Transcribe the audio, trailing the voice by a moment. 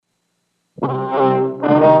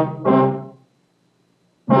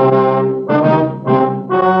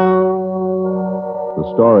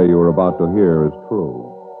story you are about to hear is true.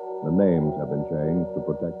 The names have been changed to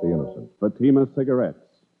protect the innocent. Fatima Cigarettes,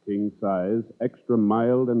 king size, extra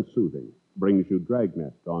mild and soothing, brings you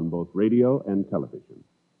Dragnet on both radio and television.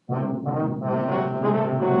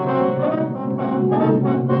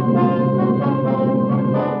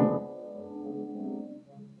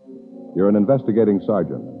 You're an investigating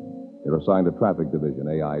sergeant. You're assigned to Traffic Division,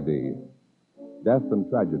 AID. Death and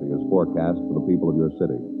tragedy is forecast for the people of your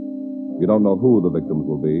city. You don't know who the victims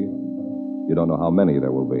will be. You don't know how many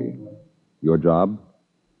there will be. Your job?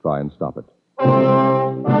 Try and stop it.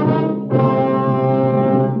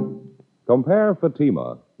 Compare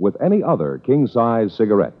Fatima with any other king-size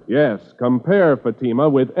cigarette. Yes, compare Fatima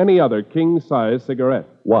with any other king-size cigarette.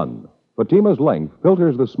 1. Fatima's length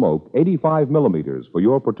filters the smoke 85 millimeters for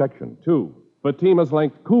your protection. 2. Fatima's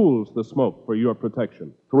length cools the smoke for your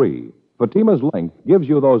protection. 3. Fatima's length gives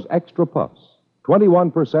you those extra puffs,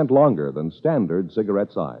 21% longer than standard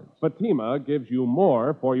cigarette size. Fatima gives you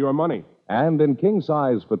more for your money. And in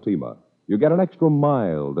king-size Fatima, you get an extra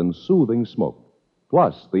mild and soothing smoke,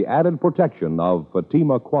 plus the added protection of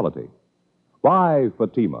Fatima quality. Buy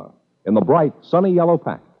Fatima in the bright, sunny yellow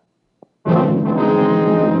pack.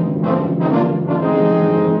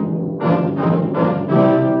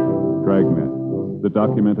 Dragnet, the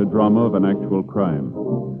documented drama of an actual crime.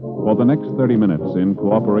 For the next 30 minutes, in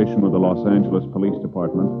cooperation with the Los Angeles Police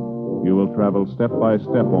Department, you will travel step by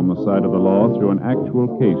step on the side of the law through an actual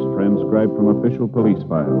case transcribed from official police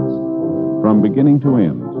files. From beginning to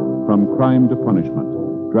end, from crime to punishment,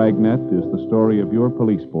 Dragnet is the story of your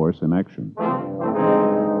police force in action.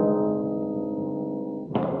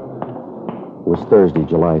 It was Thursday,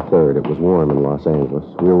 July 3rd. It was warm in Los Angeles.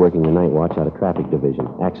 We were working the night watch out of Traffic Division,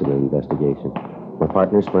 accident investigation. My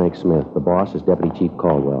partner's Frank Smith. The boss is Deputy Chief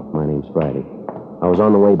Caldwell. My name's Friday. I was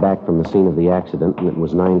on the way back from the scene of the accident, and it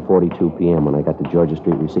was 9:42 p.m. when I got to Georgia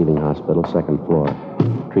Street Receiving Hospital, second floor.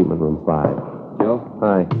 Treatment room 5. Joe?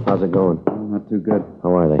 Hi. How's it going? Not too good.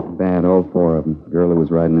 How are they? Bad, all 4 of them. Girl who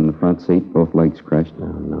was riding in the front seat, both legs crushed. Oh,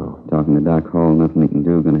 no. Talking to Doc Hall, nothing he can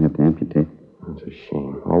do. Gonna have to amputate. That's a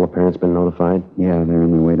shame. All the parents been notified? Yeah, they're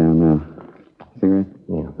on their way down now. Cigarette?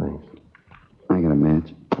 Yeah, thanks. I got a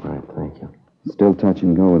match. All right, thank you. Still touch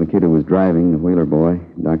and go with the kid who was driving, the Wheeler boy.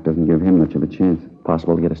 Doc doesn't give him much of a chance.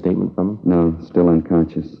 Possible to get a statement from him? No, still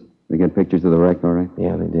unconscious. They get pictures of the wreck, all right?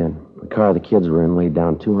 Yeah, they did. The car the kids were in laid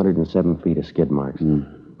down 207 feet of skid marks.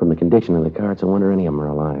 From the condition of the car, it's a wonder any of them are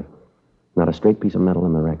alive. Not a straight piece of metal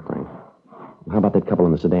in the wreck, Frank. How about that couple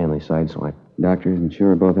in the sedan they sideswiped? Doctor isn't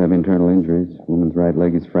sure. Both have internal injuries. Woman's right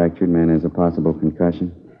leg is fractured. Man has a possible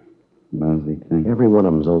concussion. Lousy thing. Every one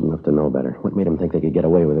of them's old enough to know better. What made them think they could get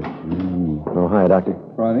away with it? Oh, hi, Doctor.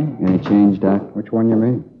 Friday? Any change, Doc? Which one you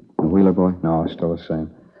mean? The Wheeler boy? No, still the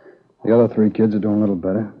same. The other 3 kids are doing a little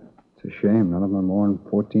better. It's a shame. None of them are more than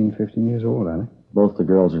 14, 15 years old, are they? Both the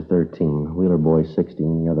girls are 13. The Wheeler boy's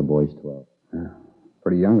 16, the other boy's 12. Yeah.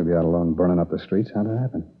 Pretty young to be out alone burning up the streets. How'd it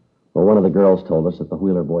happen? Well, one of the girls told us that the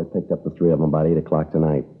Wheeler boy picked up the 3 of them about 8 o'clock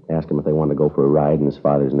tonight, asked them if they wanted to go for a ride in his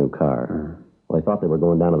father's new car. Well, they thought they were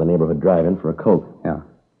going down to the neighborhood drive-in for a Coke. Yeah.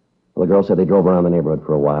 Well, the girl said they drove around the neighborhood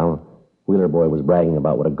for a while. Wheeler boy was bragging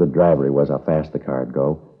about what a good driver he was, how fast the car'd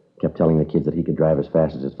go. Kept telling the kids that he could drive as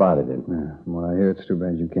fast as his father did. Yeah. From what I hear, it's too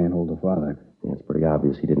bad you can't hold the father. Yeah, it's pretty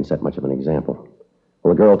obvious he didn't set much of an example.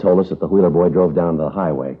 Well, the girl told us that the Wheeler boy drove down the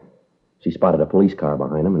highway. She spotted a police car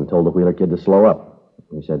behind him and told the Wheeler kid to slow up.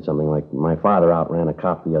 He said something like, "My father outran a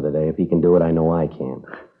cop the other day. If he can do it, I know I can."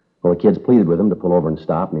 Well, the kids pleaded with him to pull over and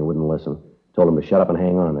stop, and he wouldn't listen. Told him to shut up and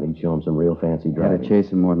hang on, that he'd show him some real fancy Had driving. to chase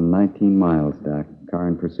him more than 19 miles, Doc. Car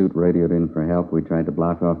in pursuit radioed in for help. We tried to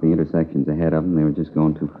block off the intersections ahead of them. They were just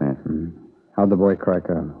going too fast. How'd the boy crack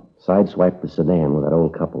up? Sideswiped the sedan with that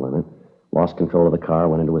old couple in it. Lost control of the car,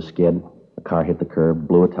 went into a skid. The car hit the curb,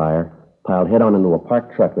 blew a tire, piled head-on into a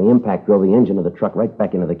parked truck. The impact drove the engine of the truck right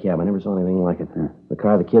back into the cab. I never saw anything like it. The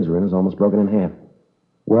car the kids were in is almost broken in half.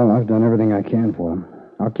 Well, I've done everything I can for him.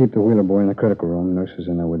 I'll keep the Wheeler boy in the critical room. Nurse is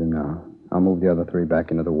in there with him now. I'll move the other 3 back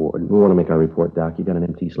into the ward. We want to make our report, Doc. You got an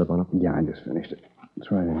MT slip on it? Yeah, I just finished it. It's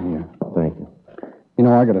right in here. Thank you. You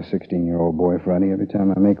know, I got a 16-year-old boy, Friday. Every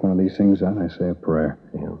time I make one of these things out, I say a prayer.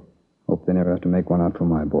 Yeah. Hope they never have to make one out for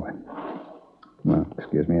my boy. Well,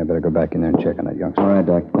 excuse me. I better go back in there and check on that youngster. All right,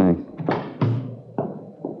 Doc. Thanks.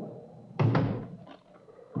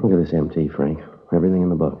 Look at this MT, Frank. Everything in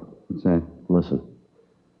the book. What's that? Listen.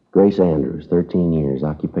 Grace Andrews, 13 years,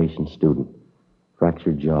 occupation student.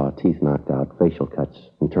 Fractured jaw, teeth knocked out, facial cuts,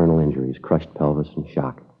 internal injuries, crushed pelvis, and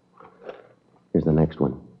shock. Here's the next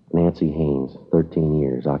one. Nancy Haynes, 13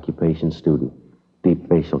 years, occupation student. Deep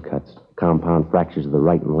facial cuts, compound fractures of the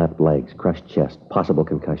right and left legs, crushed chest, possible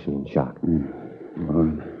concussion and shock.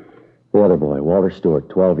 The other boy, Walter Stewart,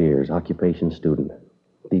 12 years, occupation student.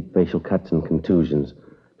 Deep facial cuts and contusions,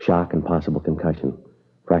 shock and possible concussion.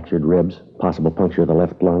 Fractured ribs, possible puncture of the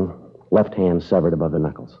left lung, left hand severed above the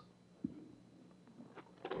knuckles.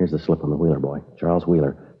 Here's the slip on the Wheeler boy. Charles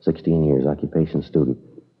Wheeler, 16 years, occupation student.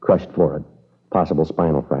 Crushed forehead, possible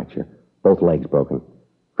spinal fracture, both legs broken.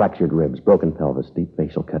 Fractured ribs, broken pelvis, deep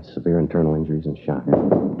facial cuts, severe internal injuries, and shock.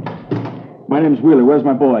 My name's Wheeler. Where's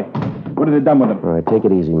my boy? What have they done with him? All right, take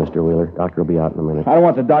it easy, Mr. Wheeler. Doctor will be out in a minute. I don't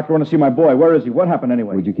want the doctor. I want to see my boy. Where is he? What happened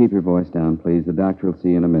anyway? Would you keep your voice down, please? The doctor will see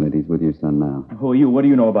you in a minute. He's with your son now. Who are you? What do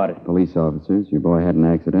you know about it? Police officers. Your boy had an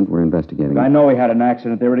accident. We're investigating I it. know he had an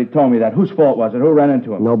accident. They already told me that. Whose fault was it? Who ran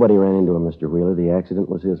into him? Nobody ran into him, Mr. Wheeler. The accident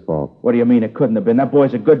was his fault. What do you mean it couldn't have been? That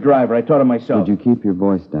boy's a good driver. I taught him myself. Would you keep your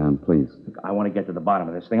voice down, please? I want to get to the bottom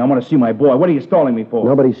of this thing. I want to see my boy. What are you stalling me for?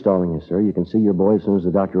 Nobody's stalling you, sir. You can see your boy as soon as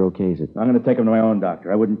the doctor okays it. I'm going to take him to my own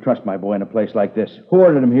doctor. I wouldn't trust my boy in a place like this. Who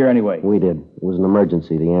ordered him here anyway? We did. It was an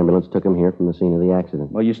emergency. The ambulance took him here from the scene of the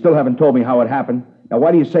accident. Well, you still haven't told me how it happened. Now,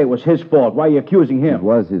 why do you say it was his fault? Why are you accusing him? It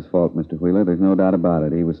was his fault, Mr. Wheeler. There's no doubt about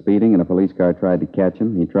it. He was speeding, and a police car tried to catch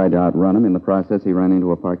him. He tried to outrun him. In the process, he ran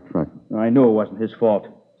into a parked truck. I knew it wasn't his fault.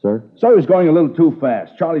 Sir? So he was going a little too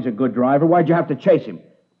fast. Charlie's a good driver. Why'd you have to chase him?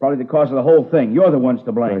 Probably the cause of the whole thing. You're the ones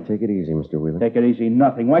to blame. All right, take it easy, Mr. Wheeler. Take it easy,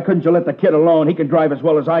 nothing. Why couldn't you let the kid alone? He can drive as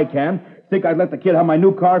well as I can. Think I'd let the kid have my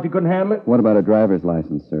new car if he couldn't handle it? What about a driver's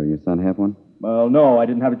license, sir? Your son have one? Well, no, I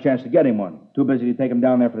didn't have a chance to get him one. Too busy to take him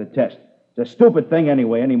down there for the test. It's a stupid thing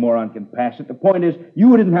anyway. Any moron can pass it. The point is,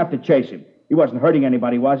 you didn't have to chase him. He wasn't hurting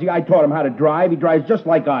anybody, was he? I taught him how to drive. He drives just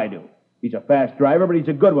like I do. He's a fast driver, but he's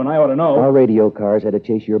a good one. I ought to know. Our radio cars had to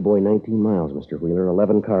chase your boy 19 miles, Mr. Wheeler.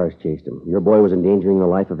 11 cars chased him. Your boy was endangering the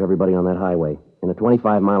life of everybody on that highway. In a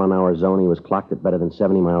 25-mile-an-hour zone, he was clocked at better than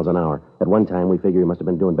 70 miles an hour. At one time, we figure he must have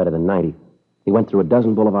been doing better than 90. He went through a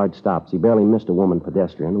dozen boulevard stops. He barely missed a woman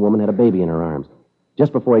pedestrian. The woman had a baby in her arms.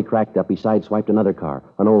 Just before he cracked up, he sideswiped another car,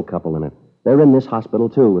 an old couple in it. They're in this hospital,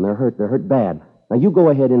 too, and they're hurt. They're hurt bad. Now, you go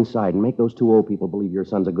ahead inside and make those two old people believe your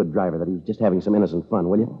son's a good driver, that he was just having some innocent fun,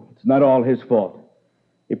 will you? It's not all his fault.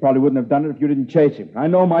 He probably wouldn't have done it if you didn't chase him. I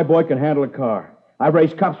know my boy can handle a car. I've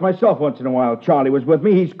raced cops myself once in a while. Charlie was with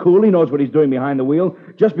me. He's cool. He knows what he's doing behind the wheel.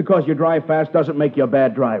 Just because you drive fast doesn't make you a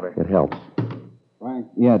bad driver. It helps. Frank?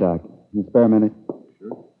 Yeah, Doc. You spare a minute?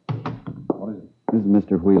 Sure. What is it? This is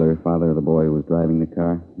Mr. Wheeler, father of the boy who was driving the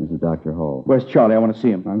car. This is Dr. Hall. Where's Charlie? I want to see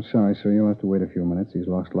him. I'm sorry, sir. You'll have to wait a few minutes. He's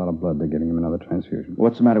lost a lot of blood. They're getting him another transfusion.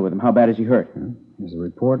 What's the matter with him? How bad is he hurt? Here's the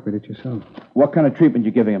report. Read it yourself. What kind of treatment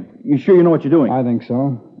you giving him? You sure you know what you're doing? I think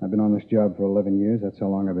so. I've been on this job for 11 years. That's how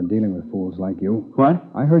long I've been dealing with fools like you. What?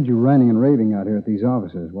 I heard you ranting and raving out here at these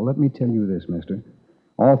offices. Well, let me tell you this, mister.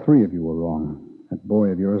 All three of you were wrong. That boy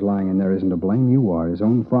of yours lying in there isn't to blame. You are, his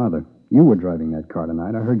own father. You were driving that car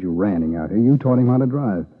tonight. I heard you ranting out here. You taught him how to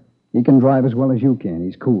drive. He can drive as well as you can.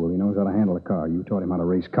 He's cool. He knows how to handle a car. You taught him how to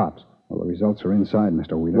race cops. Well, the results are inside,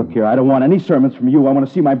 Mr. Wheeler. Look here, I don't want any sermons from you. I want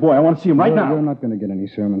to see my boy. I want to see him right now. You're not going to get any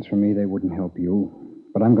sermons from me. They wouldn't help you.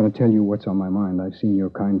 But I'm going to tell you what's on my mind. I've seen your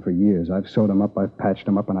kind for years. I've sewed them up, I've patched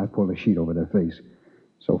them up, and I've pulled a sheet over their face.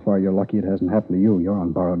 So far, you're lucky it hasn't happened to you. You're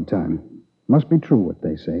on borrowed time. Must be true what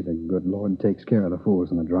they say. The good Lord takes care of the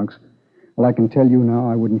fools and the drunks. Well, I can tell you now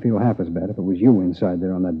I wouldn't feel half as bad if it was you inside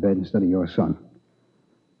there on that bed instead of your son.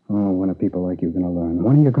 Oh, when are people like you going to learn?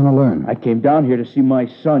 When are you going to learn? I came down here to see my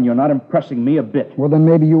son. You're not impressing me a bit. Well, then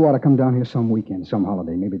maybe you ought to come down here some weekend, some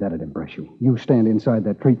holiday. Maybe that'd impress you. You stand inside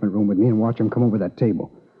that treatment room with me and watch them come over that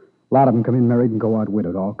table. A lot of them come in married and go out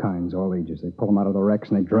widowed, all kinds, all ages. They pull them out of the wrecks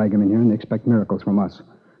and they drag them in here and they expect miracles from us.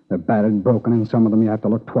 They're battered and broken, and some of them you have to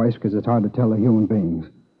look twice because it's hard to tell they're human beings.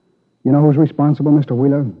 You know who's responsible, Mr.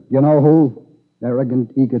 Wheeler? You know who?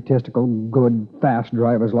 Arrogant, egotistical, good, fast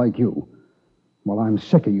drivers like you. Well, I'm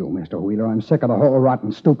sick of you, Mr. Wheeler. I'm sick of the whole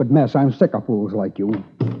rotten, stupid mess. I'm sick of fools like you.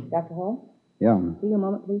 Dr. Hall? Yeah. See you a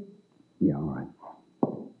moment, please. Yeah, all right.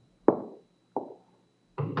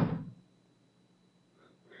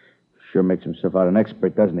 Sure makes himself out an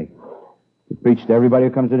expert, doesn't he? He preach to everybody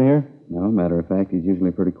who comes in here? No, matter of fact, he's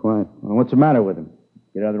usually pretty quiet. Well, what's the matter with him?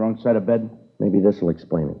 Get out of the wrong side of bed? Maybe this will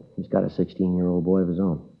explain it. He's got a 16-year-old boy of his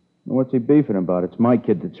own. Well, what's he beefing about? It's my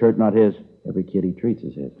kid that's hurt, not his. Every kid he treats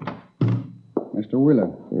is his. Mr.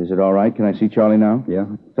 Wheeler. Is it all right? Can I see Charlie now? Yeah?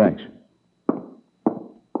 Thanks.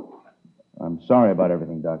 I'm sorry about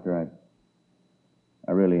everything, Doctor.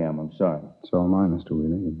 I really am. I'm sorry. So am I, Mr.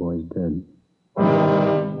 Wheeler. Your boy's dead.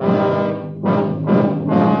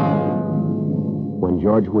 When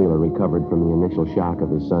George Wheeler recovered from the initial shock of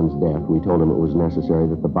his son's death, we told him it was necessary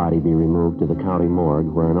that the body be removed to the county morgue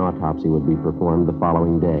where an autopsy would be performed the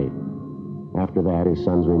following day. After that, his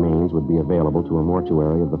son's remains would be available to a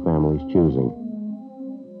mortuary of the family's choosing.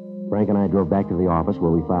 Frank and I drove back to the office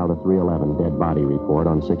where we filed a 311 dead body report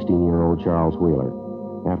on 16-year-old Charles Wheeler.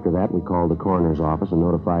 After that, we called the coroner's office and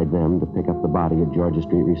notified them to pick up the body at Georgia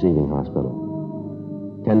Street Receiving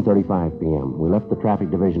Hospital. 10:35 p.m. We left the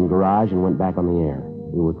traffic division garage and went back on the air.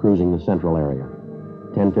 We were cruising the central area.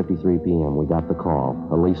 10:53 p.m. We got the call.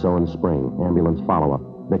 Aliso and Spring, ambulance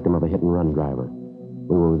follow-up, victim of a hit-and-run driver.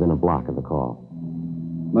 We were within a block of the call.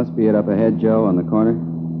 Must be it up ahead, Joe, on the corner.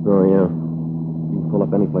 Oh, yeah. You can pull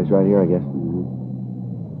up any place right here, I guess.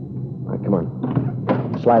 Mm-hmm. All right, come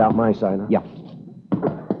on. Slide out my side, huh? Yeah.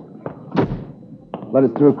 Let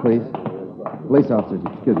us through, please. Police officers,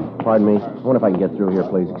 excuse me. Pardon me. I wonder if I can get through here,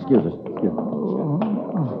 please. Excuse us.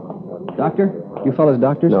 Doctor? You fellas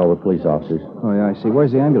doctors? No, we're police officers. Oh, yeah, I see.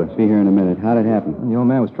 Where's the ambulance? Be here in a minute. How'd it happen? The old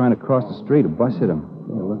man was trying to cross the street. A bus hit him.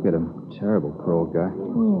 Yeah, look at him. Terrible, poor old guy.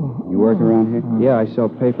 You work around here? Yeah, I sell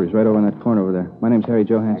papers right over in that corner over there. My name's Harry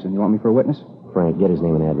Johansson. You want me for a witness? Frank, get his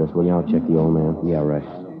name and address, will you? I'll check the old man. Yeah, right.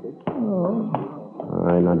 All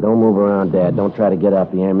right, now don't move around, Dad. Don't try to get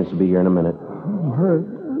up. The ambulance will be here in a minute. I'm hurt.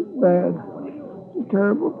 Bad. It's a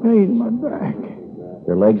terrible pain in my back.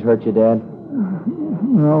 Your legs hurt you, Dad?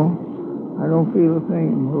 No, I don't feel a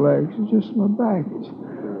thing in my legs. It's just my back.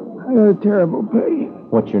 I got a terrible pain.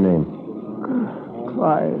 What's your name?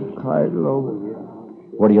 Clyde Logan.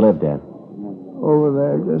 Where do you live, Dad? Over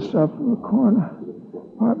there, just up in the corner.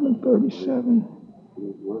 Apartment 37.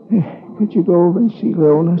 Hey, could you go over and see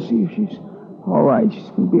Leona, see if she's all right? She's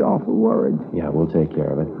going to be awful worried. Yeah, we'll take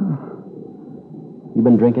care of it. You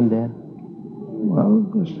been drinking, Dad? Well,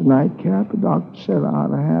 just a nightcap. The doctor said I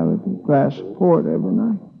ought to have a glass of port every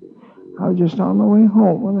night. I was just on my way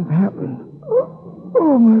home when it happened.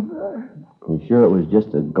 Oh, my back. You sure it was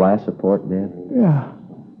just a glass of port, Dad? Yeah,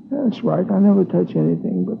 that's right. I never touch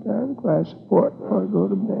anything but that glass of port before I go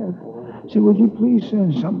to bed. See, would you please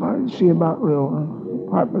send somebody to see about Leona?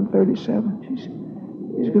 Apartment 37. She's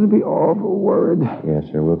going to be awful worried. Yes,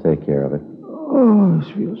 sir. We'll take care of it. Oh,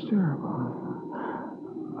 this feels terrible.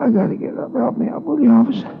 I got to get up. Help me up, will you,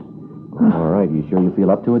 officer? All right. You sure you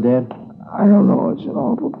feel up to it, Dad? I don't know. It's an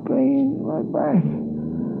awful pain in my back.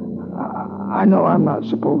 I know I'm not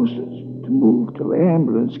supposed to move till the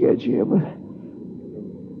ambulance gets here, but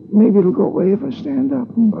maybe it'll go away if I stand up.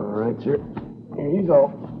 All right, sir. Here you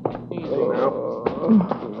go. Easy now. All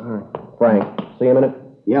right. Frank, see you a minute?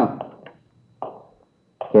 Yeah.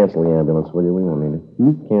 Cancel the ambulance, will you? We won't need it.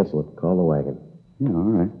 Cancel it. Call the wagon. Yeah,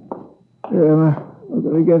 all right. Yeah, I'm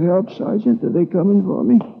going to get help, Sergeant. Are they coming for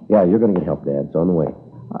me? Yeah, you're going to get help, Dad. It's on the way.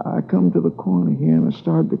 I come to the corner here and I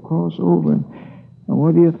started to cross over. And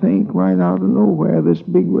what do you think? Right out of nowhere, this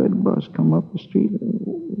big red bus come up the street.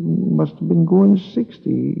 Must have been going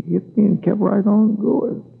 60. Hit me and kept right on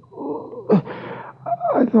going.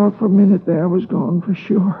 I thought for a minute there I was gone for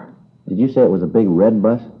sure. Did you say it was a big red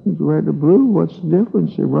bus? It's red or blue. What's the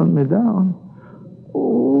difference? They run me down.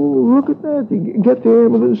 Oh, look at that. Get the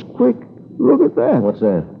ambulance quick. Look at that. What's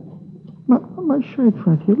that? My shirt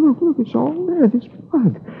front here. Look, it's all red. It's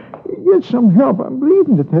blood. Get some help. I'm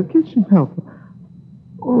bleeding to death. Get some help.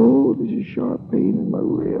 Oh, there's a sharp pain in my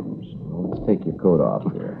ribs. Well, let's take your coat off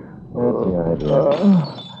here. That's the idea.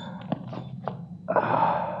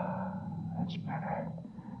 That's better.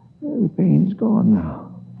 The pain's gone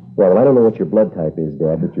now. Well, I don't know what your blood type is,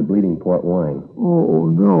 Dad, but you're bleeding port wine. Oh,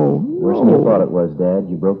 no. Worse than you thought it was, Dad.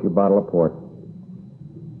 You broke your bottle of port.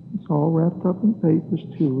 It's all wrapped up in papers,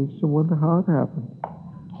 too. It's a wonder how it happened.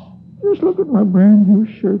 Just look at my brand new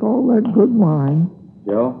shirt, all that good wine.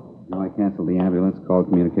 Joe? No, I canceled the ambulance, called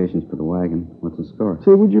communications for the wagon. What's the score?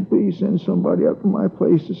 Say, would you please send somebody up to my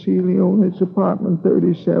place to see Leona? It's apartment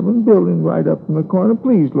 37, building right up in the corner.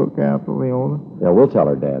 Please look after Leona. Yeah, we'll tell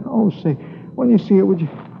her, Dad. Oh, say, when you see her, would you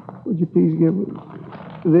please give her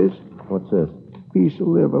this? What's this? Piece of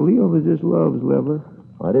liver. Leona just loves liver.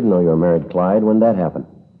 I didn't know you were married, Clyde. When did that happen?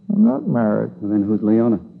 I'm not married. Well, then who's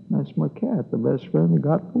Leona? That's my cat, the best friend I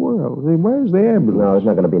got in the world. Say, where's the ambulance? No, there's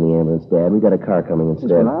not going to be any ambulance, Dad. We got a car coming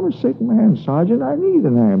instead. Listen, I'm a sick man, Sergeant. I need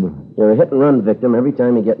an ambulance. You're a hit-and-run victim every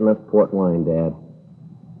time you get enough port wine, Dad.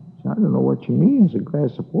 I don't know what you mean. It's a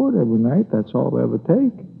glass of port every night. That's all I ever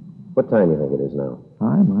take. What time do you think it is now?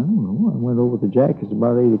 Time? I don't know. I went over to Jack. It's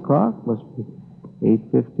about 8 o'clock. Must be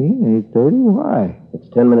 8:15, 8:30. Why? It's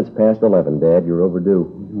 10 minutes past 11, Dad. You're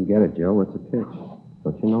overdue. I don't get it, Joe. What's the pitch?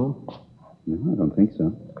 Don't you know him? No, I don't think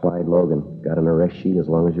so. Clyde Logan. Got an arrest sheet as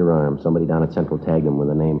long as your arm. Somebody down at Central tagged him with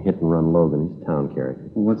the name Hit and Run Logan. He's a town character.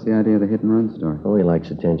 Well, what's the idea of the hit-and-run story? Oh, he likes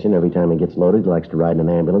attention. Every time he gets loaded, he likes to ride in an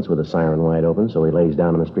ambulance with a siren wide open, so he lays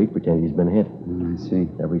down in the street, pretend he's been hit. I see.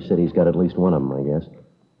 Every city's got at least one of them, I guess.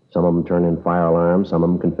 Some of them turn in fire alarms. Some of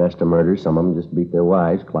them confess to murder. Some of them just beat their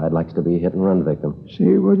wives. Clyde likes to be a hit-and-run victim.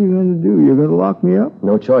 See, what are you going to do? You're going to lock me up?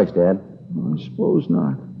 No choice, Dad. I suppose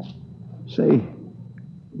not. Say,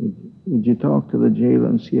 would you talk to the jailer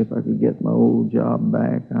and see if I could get my old job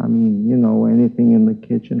back? I mean, anything in the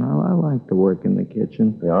kitchen. I like to work in the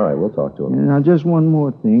kitchen. Yeah, all right, we'll talk to him. And now, just one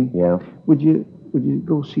more thing. Yeah? Would you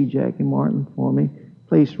go see Jackie Martin for me?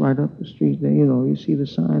 Place right up the street there. You see the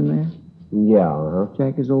sign there? Yeah, uh-huh.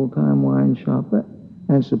 Jackie's old-time wine shop.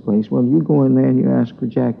 That's the place. Well, you go in there and you ask for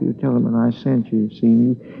Jackie. You tell him that I sent you.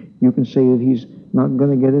 See, you can say that he's not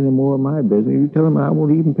going to get any more of my business. You tell him I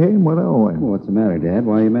won't even pay him what I owe him. Well, what's the matter, Dad?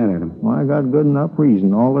 Why are you mad at him? Well, I got good enough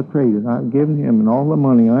reason. All the trade that I've given him and all the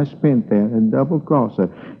money I spent there and double-cross her.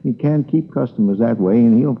 He can't keep customers that way,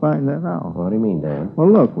 and he'll find that out. What do you mean, Dad? Well,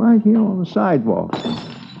 look, right here on the sidewalk.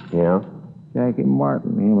 Yeah? Jackie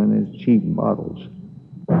Martin, him and his cheap bottles.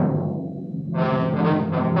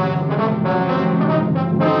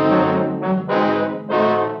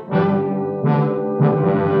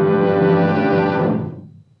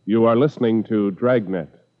 You are listening to Dragnet,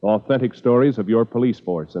 authentic stories of your police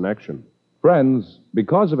force in action. Friends,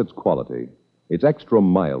 because of its quality, its extra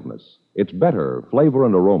mildness, its better flavor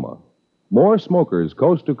and aroma, more smokers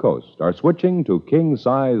coast to coast are switching to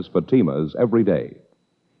king-size Fatimas every day.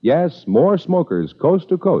 Yes, more smokers coast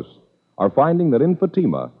to coast are finding that in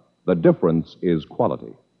Fatima, the difference is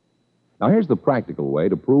quality. Now, here's the practical way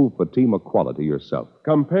to prove Fatima quality yourself.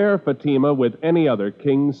 Compare Fatima with any other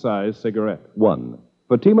king-size cigarette. 1.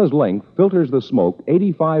 Fatima's length filters the smoke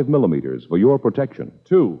 85 millimeters for your protection.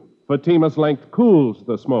 2. Fatima's length cools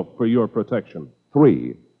the smoke for your protection.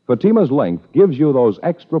 3. Fatima's length gives you those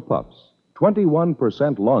extra puffs,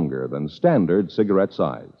 21% longer than standard cigarette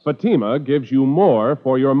size. Fatima gives you more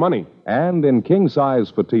for your money. And in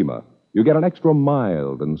king-size Fatima, you get an extra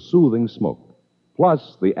mild and soothing smoke,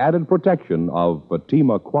 plus the added protection of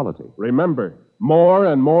Fatima quality. Remember, more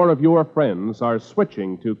and more of your friends are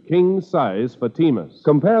switching to king-size Fatimas.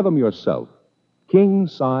 Compare them yourself.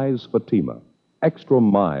 King-size Fatima, extra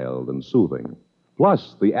mild and soothing,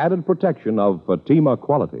 plus the added protection of Fatima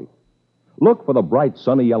quality. Look for the bright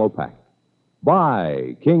sunny yellow pack.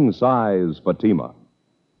 Buy king-size Fatima.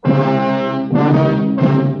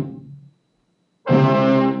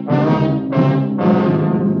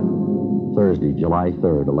 Thursday, July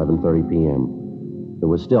 3rd, 11:30 p.m. There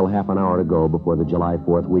was still half an hour to go before the July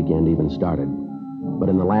 4th weekend even started. But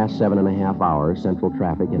in the last 7.5 hours, Central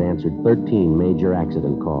Traffic had answered 13 major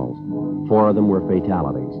accident calls. 4 of them were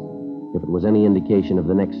fatalities. If it was any indication of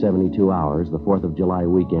the next 72 hours, the 4th of July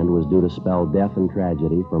weekend was due to spell death and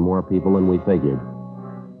tragedy for more people than we figured.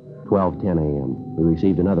 12:10 a.m., we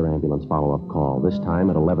received another ambulance follow-up call, this time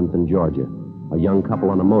at 11th and Georgia. A young couple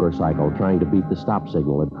on a motorcycle trying to beat the stop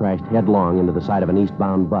signal had crashed headlong into the side of an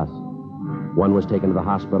eastbound bus. One was taken to the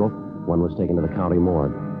hospital, one was taken to the county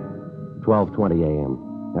morgue. 12:20 a.m.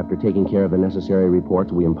 After taking care of the necessary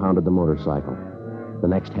reports, we impounded the motorcycle. The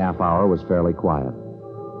next half hour was fairly quiet.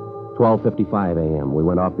 12:55 a.m., we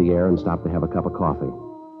went off the air and stopped to have a cup of coffee.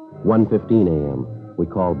 1:15 a.m., we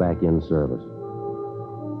called back in service.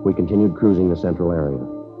 We continued cruising the central area.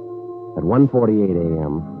 At 1:48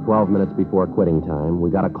 a.m., 12 minutes before quitting time, we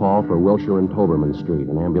got a call for Wilshire and Toberman Street,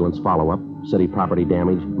 an ambulance follow-up, city property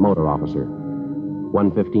damage, motor officer.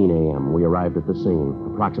 1:15 a.m., we arrived at the scene.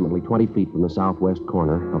 Approximately 20 feet from the southwest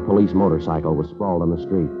corner, a police motorcycle was sprawled on the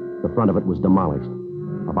street. The front of it was demolished.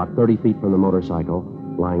 About 30 feet from the motorcycle,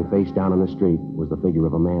 lying face down in the street, was the figure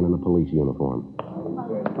of a man in a police uniform.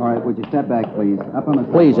 All right, would you step back, please? Up on the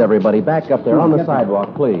sidewalk. Please, everybody, back up there on the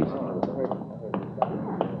sidewalk, please.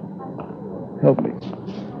 Help me.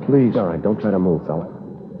 Please. All right, don't try to move, fella.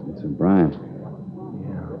 It's Brian.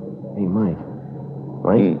 Hey, Mike.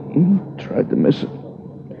 Mike? Tried to miss it.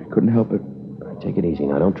 Couldn't help it. Take it easy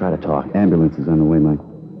now. Don't try to talk. Ambulance is on the way, Mike.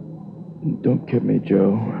 Don't kid me,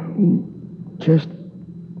 Joe.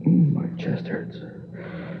 My chest hurts.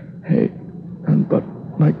 Hey, but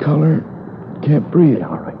my collar can't breathe. Yeah,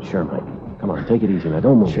 all right, sure, Mike. Come on, take it easy now.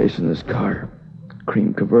 Don't move. Chasing this car.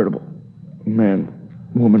 Cream convertible. Man,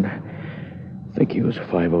 woman. I think he was a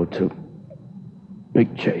 502.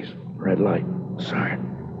 Big chase. Red light. Siren.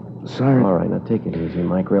 All right, now take it easy,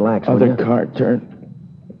 Mike. Relax, will Other you? car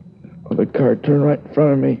turned right in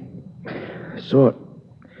front of me. I saw it.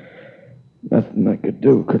 Nothing I could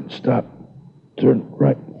do. Couldn't stop. Turned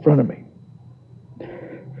right in front of me.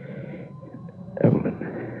 Evelyn.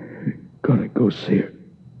 Gonna go see her.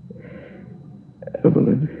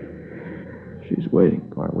 Evelyn. She's waiting.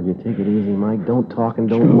 All right, will you take it easy, Mike? Don't talk and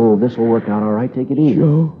don't move. This will work out all right. Take it easy.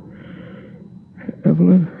 Joe.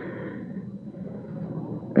 Evelyn.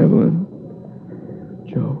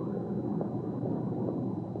 Joe.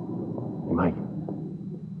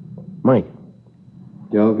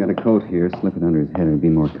 got a coat here. Slip it under his head. It'd be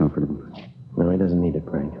more comfortable. No, he doesn't need it,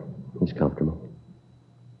 Frank. He's comfortable.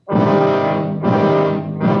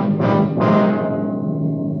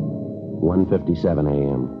 1:57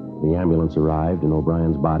 a.m. The ambulance arrived, and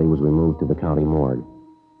O'Brien's body was removed to the county morgue.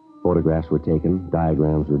 Photographs were taken,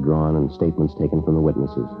 diagrams were drawn, and statements taken from the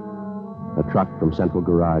witnesses. A truck from Central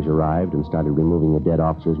Garage arrived and started removing the dead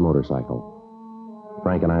officer's motorcycle.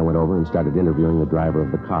 Frank and I went over and started interviewing the driver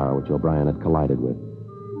of the car which O'Brien had collided with.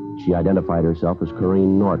 She identified herself as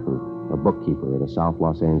Corrine Norton, a bookkeeper at a South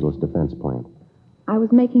Los Angeles defense plant. I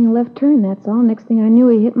was making a left turn, that's all. Next thing I knew,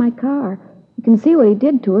 he hit my car. You can see what he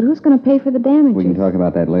did to it. Who's going to pay for the damages? We can talk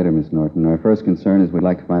about that later, Miss Norton. Our first concern is we'd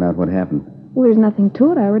like to find out what happened. Well, there's nothing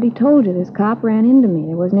to it. I already told you. This cop ran into me.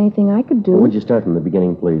 There wasn't anything I could do. Well, would you start from the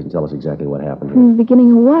beginning, please, and tell us exactly what happened here? From the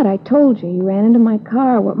beginning of what? I told you. He ran into my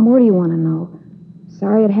car. What more do you want to know?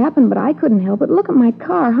 Sorry it happened, but I couldn't help it. Look at my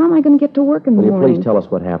car. How am I going to get to work in the Will you morning? please tell us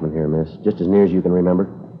what happened here, miss? Just as near as you can remember.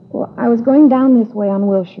 Well, I was going down this way on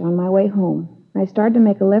Wilshire on my way home. I started to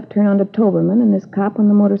make a left turn onto Toberman, and this cop on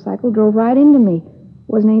the motorcycle drove right into me.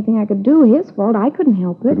 Wasn't anything I could do. His fault. I couldn't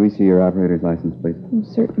help it. Could we see your operator's license, please?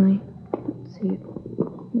 Certainly. Let's see it.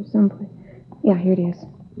 There's someplace. Yeah, here it is.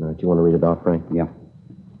 Do you want to read it off, Frank? Yeah.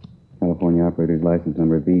 California operator's license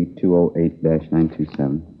number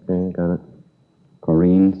B208-927. Okay, got it.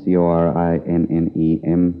 Corrine,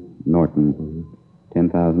 Corinem, Norton.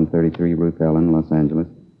 10,033 Ruth Ellen, Los Angeles.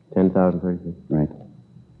 10,033. Right.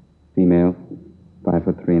 Female,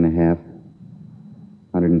 5'3.5",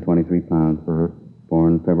 123 pounds.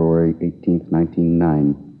 Born February 18th,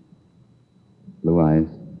 1909. Blue eyes,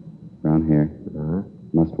 brown hair.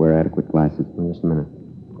 Must wear adequate glasses. Just a minute.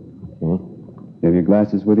 Okay. You have your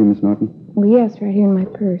glasses with you, Miss Norton? Well, yes, right here in my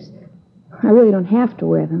purse. I really don't have to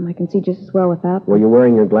wear them. I can see just as well without them. Were you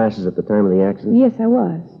wearing your glasses at the time of the accident? Yes, I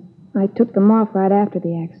was. I took them off right after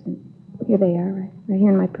the accident. Here they are, right here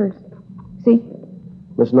in my purse. See?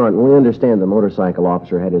 Miss Norton, we understand the motorcycle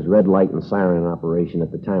officer had his red light and siren in operation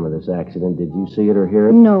at the time of this accident. Did you see it or hear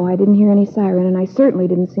it? No, I didn't hear any siren, and I certainly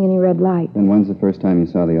didn't see any red light. Then when's the first time you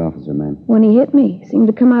saw the officer, ma'am? When he hit me. He seemed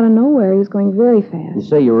to come out of nowhere. He was going very fast. You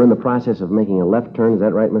say you were in the process of making a left turn. Is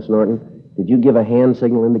that right, Miss Norton? Did you give a hand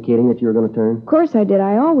signal indicating that you were going to turn? Of course I did.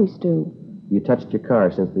 I always do. You touched your car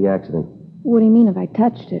since the accident. What do you mean if I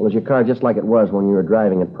touched it? Was your car just like it was when you were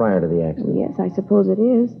driving it prior to the accident? Yes, I suppose it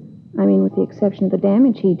is. I mean, with the exception of the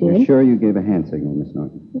damage he did. You're sure you gave a hand signal, Miss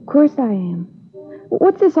Norton? Of course I am.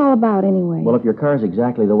 What's this all about, anyway? Well, if your car's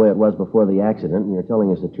exactly the way it was before the accident, and you're telling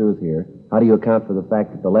us the truth here, how do you account for the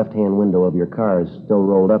fact that the left-hand window of your car is still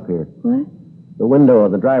rolled up here? What? The window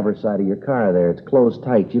of the driver's side of your car there, it's closed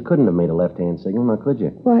tight. You couldn't have made a left-hand signal, now could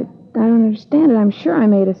you? Well, I don't understand it. I'm sure I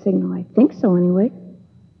made a signal. I think so, anyway.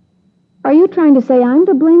 Are you trying to say I'm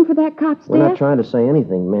to blame for that cop's We're death? not trying to say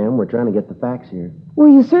anything, ma'am. We're trying to get the facts here. Well,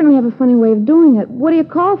 you certainly have a funny way of doing it. What do you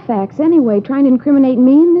call facts, anyway? Trying to incriminate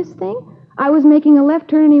me in this thing? I was making a left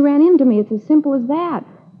turn and he ran into me. It's as simple as that.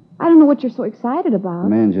 I don't know what you're so excited about. The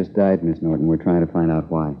man just died, Miss Norton. We're trying to find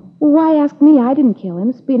out why. Well, why ask me? I didn't kill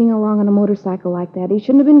him. Speeding along on a motorcycle like that. He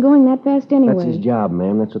shouldn't have been going that fast anyway. That's his job,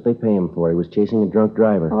 ma'am. That's what they pay him for. He was chasing a drunk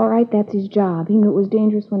driver. All right, that's his job. He knew it was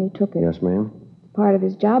dangerous when he took it. Yes, ma'am. Part of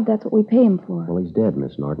his job, that's what we pay him for. Well, he's dead,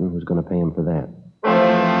 Miss Norton. Who's going to pay him for that?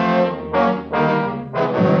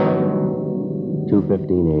 2:15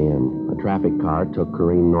 a.m. A traffic car took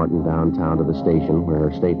Corrine Norton downtown to the station where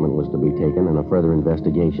her statement was to be taken and a further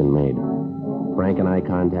investigation made. Frank and I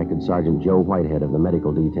contacted Sergeant Joe Whitehead of the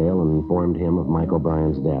medical detail and informed him of Mike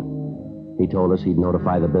O'Brien's death. He told us he'd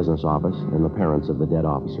notify the business office and the parents of the dead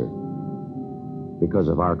officer. Because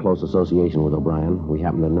of our close association with O'Brien, we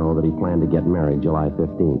happened to know that he planned to get married July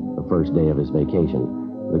 15th, the first day of his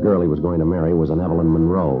vacation. The girl he was going to marry was an Evelyn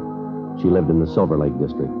Monroe. She lived in the Silver Lake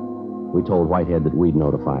district. We told Whitehead that we'd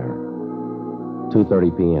notify her.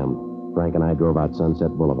 2:30 p.m. Frank and I drove out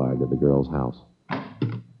Sunset Boulevard to the girl's house.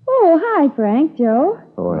 Oh, hi, Frank. Joe.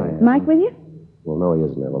 Oh, I... Mike with you? Well, no, he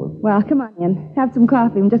isn't, Evelyn. Well, come on in. Have some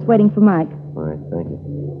coffee. I'm just waiting for Mike. All right, thank you.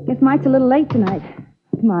 Guess Mike's a little late tonight.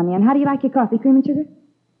 Come on in. How do you like your coffee? Cream and sugar?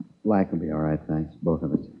 Black will be all right, thanks. Both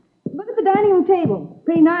of us. Look at the dining room table.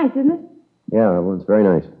 Pretty nice, isn't it? Yeah, well, it's very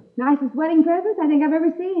nice. Nicest wedding presents I think I've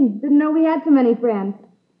ever seen. Didn't know we had so many friends.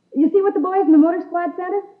 You see what the boys in the motor squad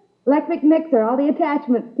sent us? Electric mixer, all the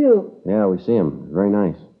attachments, too. Yeah, we see him. Very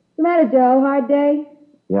nice. What's the matter, Joe? Hard day?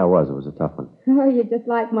 Yeah, it was. It was a tough one. Oh, you're just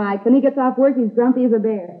like Mike. When he gets off work, he's grumpy as a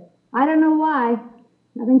bear. I don't know why.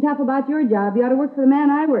 Nothing tough about your job. You ought to work for the man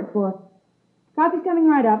I work for. Coffee's coming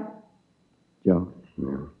right up. Joe?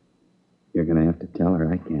 No. You're going to have to tell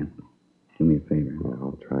her I can't. Do me a favor. Yeah,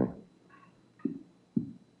 I'll try.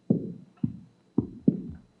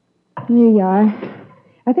 Here you are.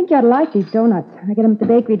 I think you ought to like these donuts. I get them at the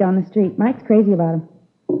bakery down the street. Mike's crazy about them.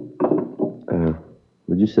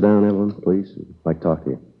 Would you sit down, Evelyn, please? I'd like to talk to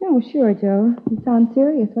you. Oh, sure, Joe. You sound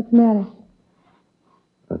serious. What's the matter?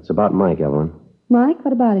 It's about Mike, Evelyn. Mike?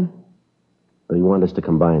 What about him? Well, he wanted us to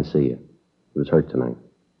come by and see you. He was hurt tonight.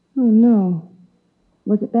 Oh, no.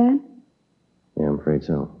 Was it bad? Yeah, I'm afraid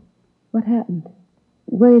so. What happened?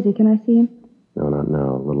 Where is he? Can I see him? No, not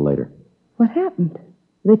now. A little later. What happened?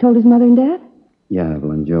 They told his mother and dad? Yeah,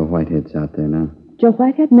 Evelyn. Joe Whitehead's out there now. Joe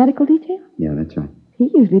Whitehead, medical detail? Yeah, that's right.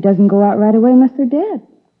 He usually doesn't go out right away unless they're dead.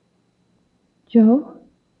 Joe?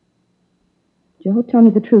 Joe, tell me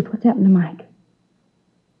the truth. What's happened to Mike?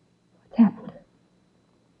 What's happened?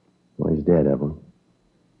 Well, he's dead, Evelyn.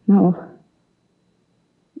 No.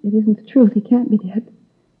 It isn't the truth. He can't be dead.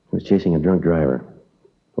 He was chasing a drunk driver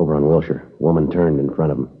over on Wilshire. Woman turned in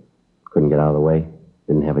front of him. Couldn't get out of the way.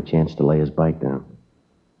 Didn't have a chance to lay his bike down.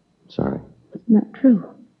 Sorry. It's not true.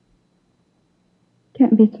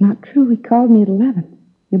 Can't be it's not true. He called me at 11.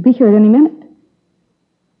 He'll be here at any minute.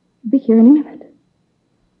 He'll be here any minute.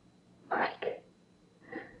 Mike.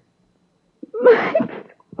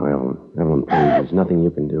 Mike. Oh, Evelyn, please. There's nothing you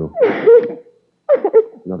can do.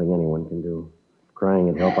 Nothing anyone can do. If crying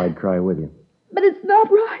would help, I'd cry with you. But it's not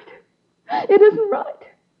right. It isn't right.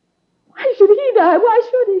 Why should he die? Why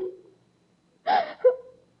should he?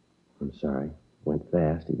 I'm sorry. Went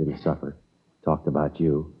fast. He didn't suffer. Talked about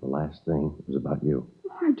you. The last thing was about you.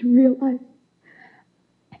 Hard to realize.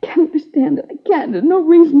 I can't understand it. I can't. There's no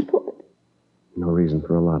reason for it. No reason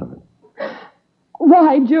for a lot of it.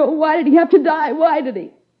 Why, Joe? Why did he have to die? Why did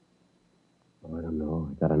he? Oh, I don't know.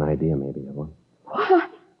 I got an idea, maybe, Evelyn. Why?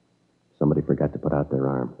 Somebody forgot to put out their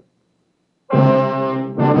arm.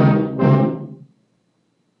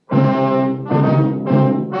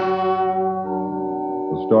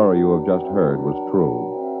 The story you have just heard was true.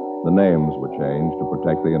 The names were changed to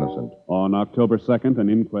protect the innocent. On October 2nd,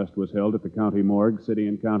 an inquest was held at the county morgue, city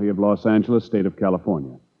and county of Los Angeles, state of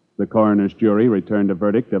California. The coroner's jury returned a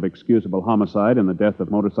verdict of excusable homicide in the death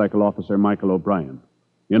of motorcycle officer Michael O'Brien.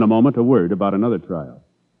 In a moment, a word about another trial.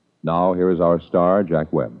 Now, here is our star,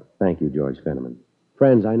 Jack Webb. Thank you, George Fenneman.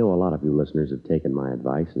 Friends, I know a lot of you listeners have taken my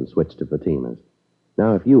advice and switched to Fatima's.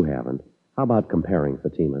 Now, if you haven't, how about comparing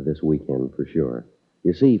Fatima this weekend for sure?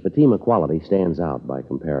 You see, Fatima quality stands out by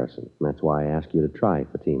comparison. And that's why I ask you to try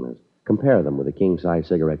Fatima's. Compare them with the king-size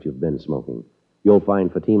cigarette you've been smoking. You'll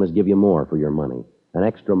find Fatima's give you more for your money. An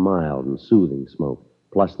extra mild and soothing smoke,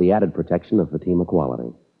 plus the added protection of Fatima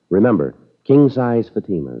quality. Remember, king-size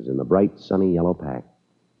Fatima's in the bright, sunny yellow pack.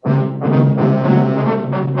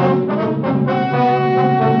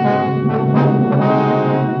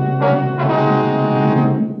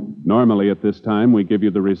 Normally, at this time, we give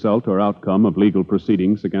you the result or outcome of legal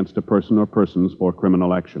proceedings against a person or persons for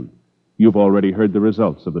criminal action. You've already heard the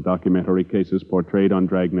results of the documentary cases portrayed on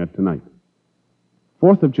Dragnet tonight.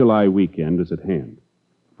 4th of July weekend is at hand.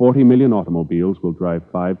 40 million automobiles will drive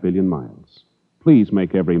 5 billion miles. Please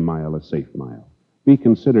make every mile a safe mile. Be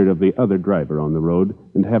considerate of the other driver on the road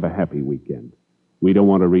and have a happy weekend. We don't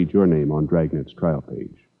want to read your name on Dragnet's trial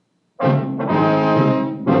page.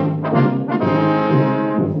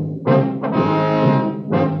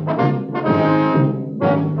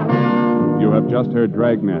 You have just heard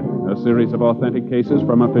Dragnet, a series of authentic cases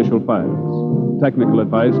from official files. Technical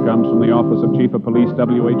advice comes from the Office of Chief of Police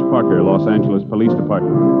W.H. Parker, Los Angeles Police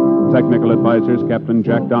Department. Technical advisors Captain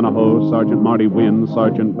Jack Donahoe, Sergeant Marty Wynn,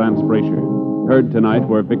 Sergeant Vance Brasher. Heard tonight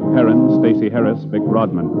were Vic Perrin, Stacey Harris, Vic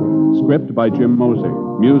Rodman. Script by Jim Moser.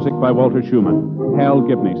 Music by Walter Schumann. Hal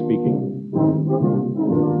Gibney speaking.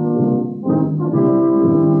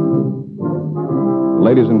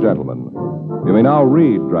 Ladies and gentlemen, you may now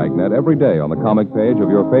read Dragnet every day on the comic page of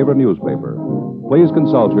your favorite newspaper. Please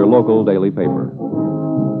consult your local daily paper.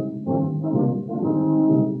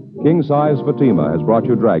 King Size Fatima has brought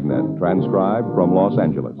you Dragnet, transcribed from Los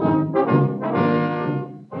Angeles.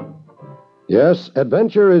 Yes,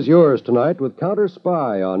 adventure is yours tonight with Counter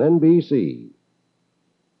Spy on NBC.